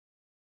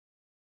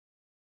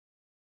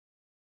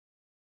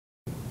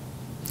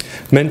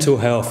Mental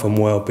health and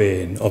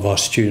well-being of our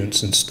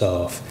students and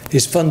staff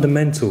is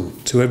fundamental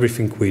to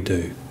everything we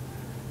do.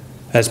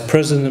 As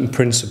President and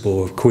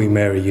Principal of Queen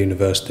Mary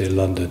University of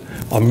London,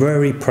 I'm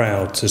very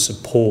proud to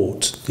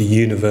support the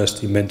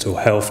University Mental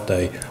Health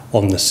Day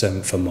on the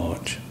 7th of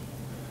March.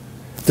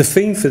 The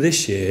theme for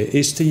this year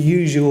is to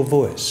use your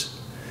voice.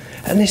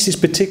 And this is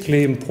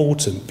particularly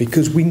important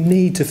because we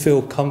need to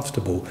feel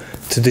comfortable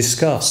to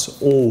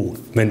discuss all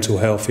mental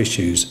health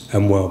issues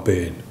and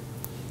well-being.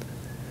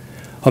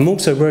 I'm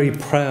also very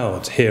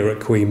proud here at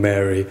Queen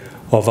Mary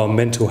of our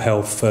mental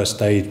health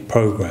first aid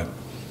programme.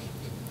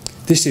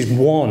 This is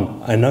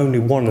one and only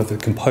one of the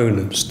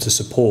components to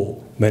support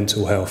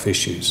mental health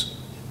issues.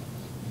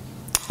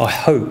 I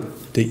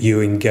hope that you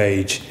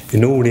engage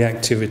in all the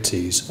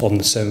activities on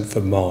the 7th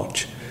of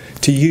March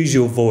to use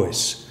your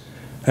voice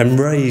and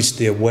raise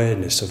the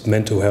awareness of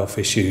mental health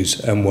issues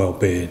and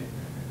well-being,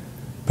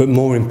 but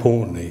more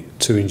importantly,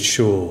 to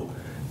ensure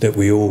that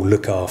we all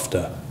look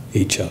after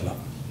each other.